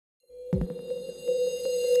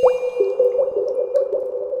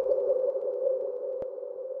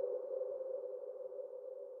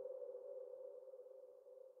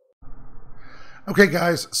Okay,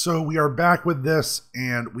 guys, so we are back with this,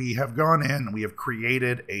 and we have gone in, we have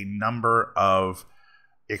created a number of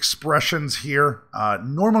expressions here.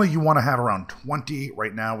 Normally you want to have around 20.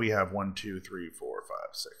 Right now we have 1, 2, 3, 4, 5,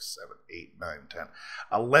 6, 7, 8, 9, 10,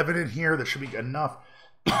 11 in here. That should be enough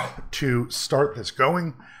to start this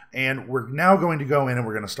going. And we're now going to go in and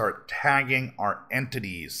we're going to start tagging our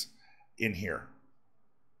entities in here.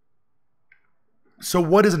 So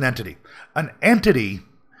what is an entity? An entity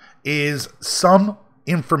is some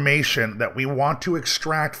information that we want to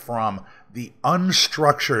extract from the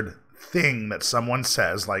unstructured thing that someone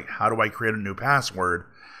says, like, how do I create a new password?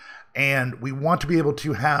 And we want to be able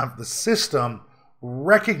to have the system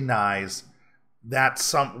recognize that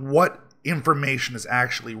what information is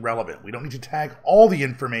actually relevant. We don't need to tag all the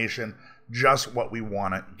information, just what we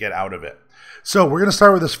want to get out of it. So we're going to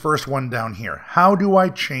start with this first one down here. How do I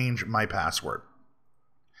change my password?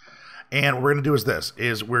 And what we're going to do is this,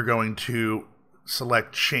 we're going to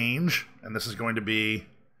select change, and this is going to be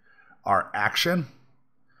our action.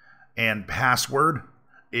 And password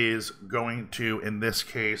is going to, in this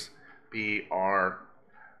case, be our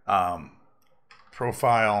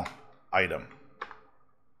profile item.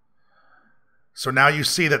 So now you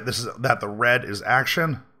see that that the red is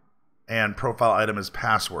action and profile item is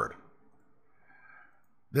password.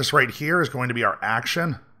 This right here is going to be our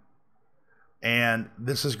action. And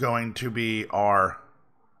this is going to be we're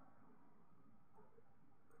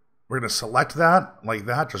going to select that like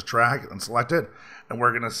that, just drag and select it. And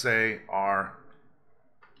we're going to say our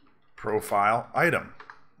profile item.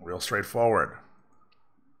 Real straightforward.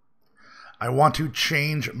 I want to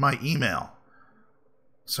change my email.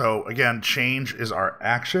 So again, change is our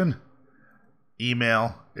action.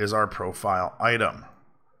 Email is our profile item.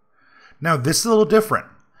 Now this is a little different.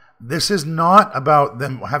 This is not about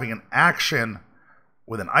them having an action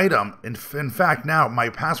with an item. In fact, now my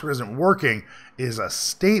password isn't working is a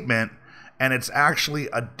statement, and it's actually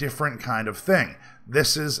a different kind of thing.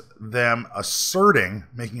 This is them asserting,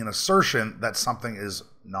 making an assertion that something is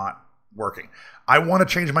not working. I want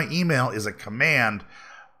to change my email is a command.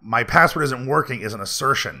 My password isn't working is an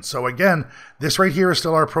assertion. So again, this right here is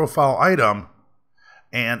still our profile item,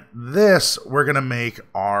 and this we're going to make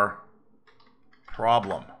our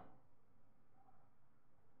problem.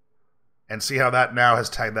 And see how that now has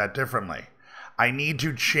tagged that differently. I need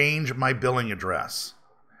to change my billing address.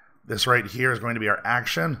 This right here is going to be our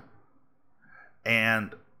action.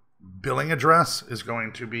 And billing address is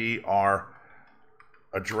going to be our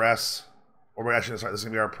address. Or actually, sorry, this is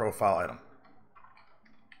going to be our profile item.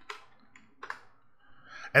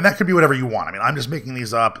 And that could be whatever you want. I mean, I'm just making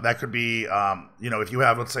these up. That could be, if you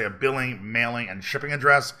have, let's say, a billing, mailing, and shipping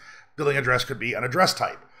address, billing address could be an address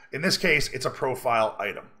type. In this case, it's a profile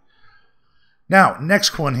item. Now,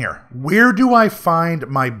 next one here. Where do I find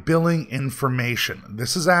my billing information?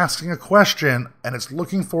 This is asking a question, and it's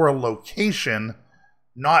looking for a location,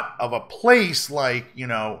 not of a place like,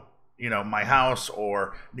 my house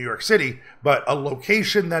or New York City, but a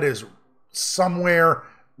location that is somewhere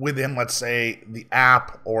within, let's say, the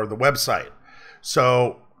app or the website.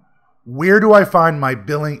 So, where do I find my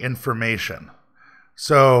billing information?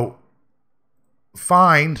 So,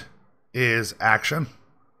 find is action.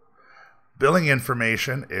 Billing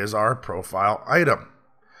information is our profile item.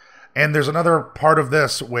 And there's another part of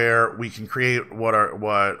this where we can create what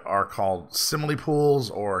are called simile pools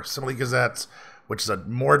or simile gazettes, which is a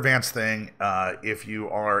more advanced thing. If you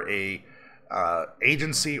are a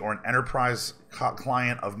agency or an enterprise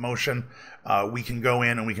client of Motion, we can go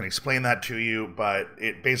in and we can explain that to you, but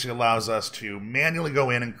it basically allows us to manually go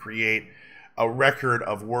in and create a record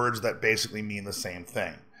of words that basically mean the same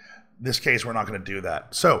thing. In this case, we're not going to do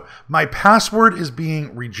that. So my password is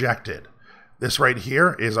being rejected. This right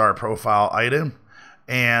here is our profile item,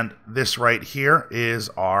 and this right here is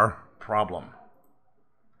our problem.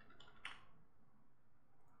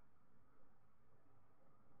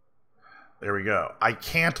 There we go. I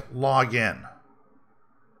can't log in.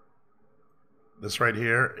 This right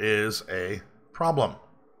here is a problem.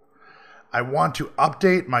 I want to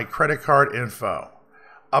update my credit card info.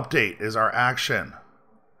 Update is our action.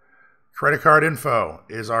 Credit card info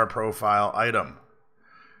is our profile item.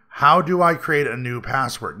 How do I create a new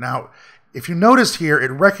password? Now, if you notice here,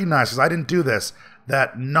 it recognizes, I didn't do this,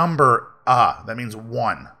 that number, that means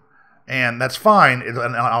 1. And that's fine, and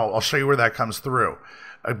I'll show you where that comes through.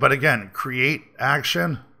 But again, create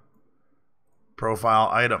action, profile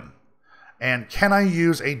item. And can I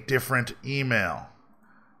use a different email?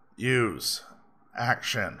 Use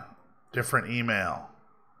action, different email,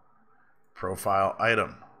 profile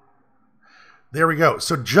item. There we go.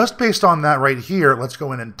 So just based on that right here, let's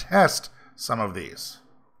go in and test some of these.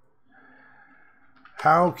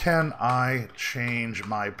 How can I change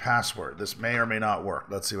my password? This may or may not work.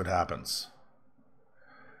 Let's see what happens.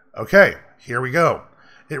 Okay, here we go.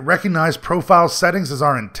 It recognized profile settings as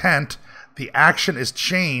our intent. The action is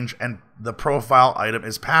change, and the profile item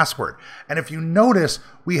is password. And if you notice,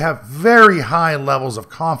 we have very high levels of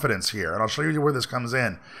confidence here, and I'll show you where this comes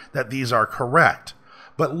in, that these are correct.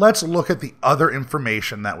 But let's look at the other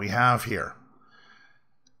information that we have here.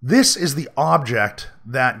 This is the object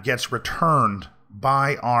that gets returned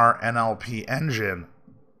by our NLP engine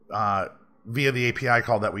via the API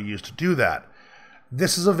call that we use to do that.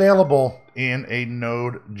 This is available in a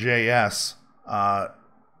Node.js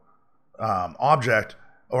object,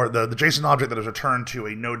 or the JSON object that is returned to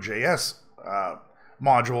a Node.js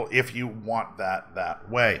module if you want that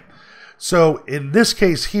way. So in this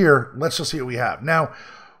case here, let's just see what we have. Now,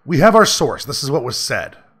 we have our source. This is what was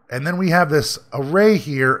said. And then we have this array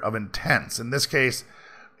here of intents. In this case,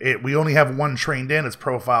 we only have one trained in. It's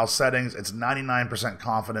profile settings. It's 99%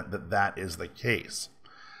 confident that that is the case.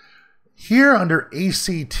 Here under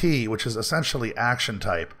ACT, which is essentially action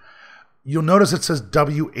type, you'll notice it says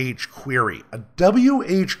WH query. A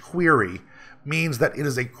WH query means that it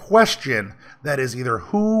is a question that is either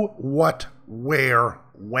who, what, where,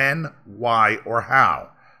 when, why, or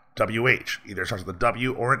how. WH. Either starts with a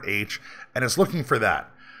W or an H, and it's looking for that.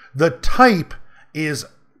 The type is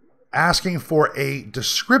asking for a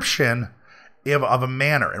description of a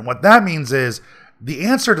manner. And what that means is the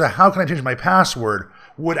answer to how can I change my password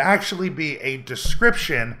would actually be a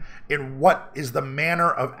description in what is the manner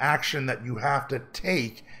of action that you have to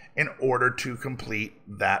take in order to complete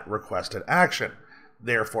that requested action.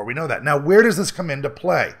 Therefore, we know that. Now, where does this come into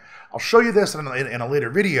play? I'll show you this in a later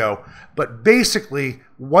video, but basically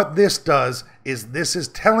what this does is this is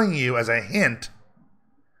telling you as a hint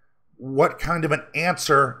what kind of an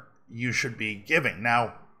answer you should be giving.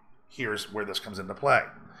 Now, here's where this comes into play.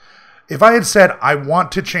 If I had said, I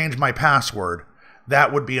want to change my password,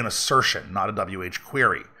 that would be an assertion, not a WH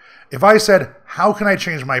query. If I said, how can I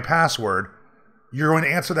change my password? You're going to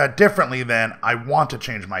answer that differently than, I want to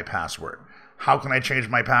change my password. How can I change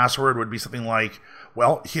my password would be something like,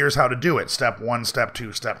 well, here's how to do it. Step 1, step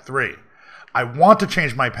 2, step 3. I want to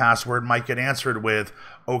change my password might get answered with,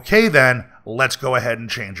 okay then, let's go ahead and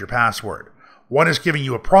change your password. One is giving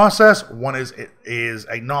you a process, one is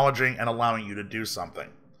acknowledging and allowing you to do something.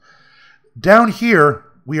 Down here,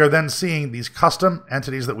 we are then seeing these custom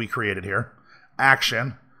entities that we created here,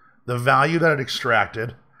 action, the value that it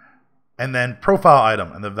extracted, and then profile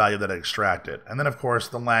item and the value that it extracted. And then, of course,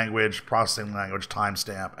 the language, processing language,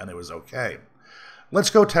 timestamp, and it was okay. Let's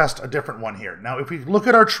go test a different one here. Now, if we look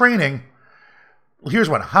at our training, here's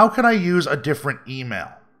one. How can I use a different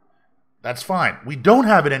email? That's fine. We don't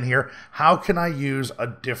have it in here. How can I use a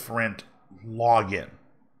different login?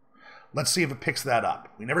 Let's see if it picks that up.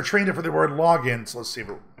 We never trained it for the word login, so let's see if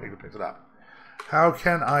it picks it up. How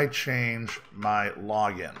can I change my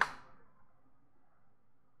login?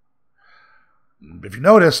 If you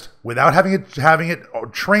noticed, without having it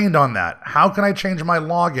trained on that, how can I change my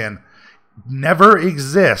login never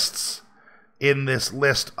exists in this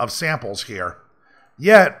list of samples here.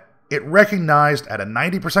 Yet, it recognized at a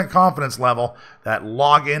 90% confidence level that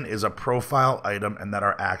login is a profile item and that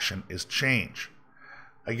our action is change.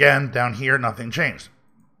 Again, down here, nothing changed.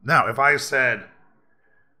 Now, if I said,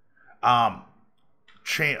 let's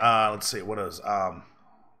see, what is, I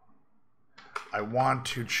want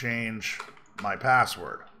to change my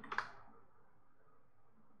password.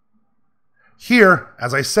 Here,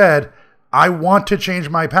 as I said, I want to change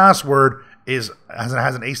my password has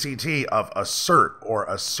an ACT of assert or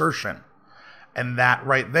assertion. And that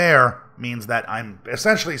right there means that I'm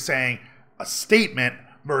essentially saying a statement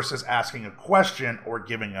versus asking a question or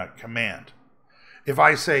giving a command. If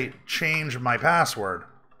I say change my password,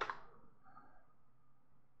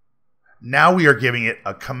 now we are giving it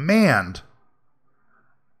a command.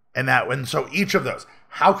 And so each of those,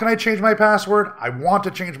 how can I change my password? I want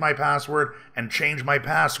to change my password and change my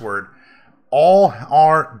password. All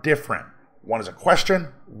are different. One is a question,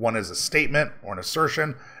 one is a statement or an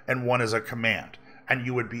assertion, and one is a command. And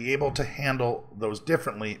you would be able to handle those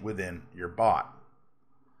differently within your bot.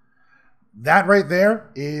 That right there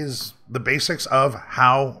is the basics of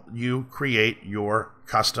how you create your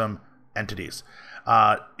custom entities.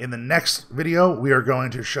 In the next video, we are going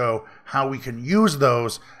to show how we can use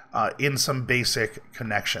those in some basic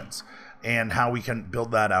connections and how we can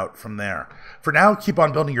build that out from there. For now, keep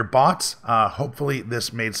on building your bots. Hopefully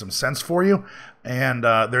this made some sense for you. And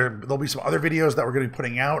there'll be some other videos that we're going to be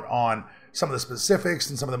putting out on some of the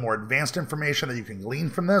specifics and some of the more advanced information that you can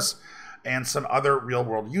glean from this. and some other real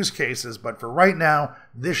world use cases. But for right now,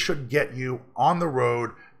 this should get you on the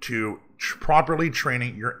road to properly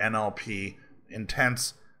training your NLP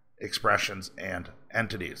intents, expressions, and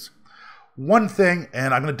entities. One thing,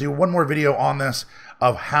 and I'm going to do one more video on this,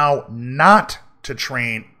 of how not to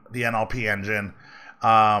train the NLP engine,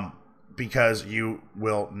 because you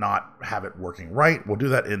will not have it working right. We'll do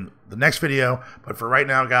that in the next video. But for right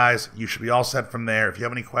now, guys, you should be all set from there. If you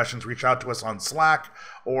have any questions, reach out to us on Slack,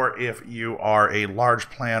 or if you are a large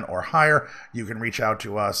plan or higher, you can reach out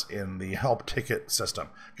to us in the help ticket system.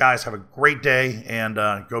 Guys, have a great day, and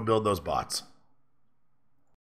go build those bots.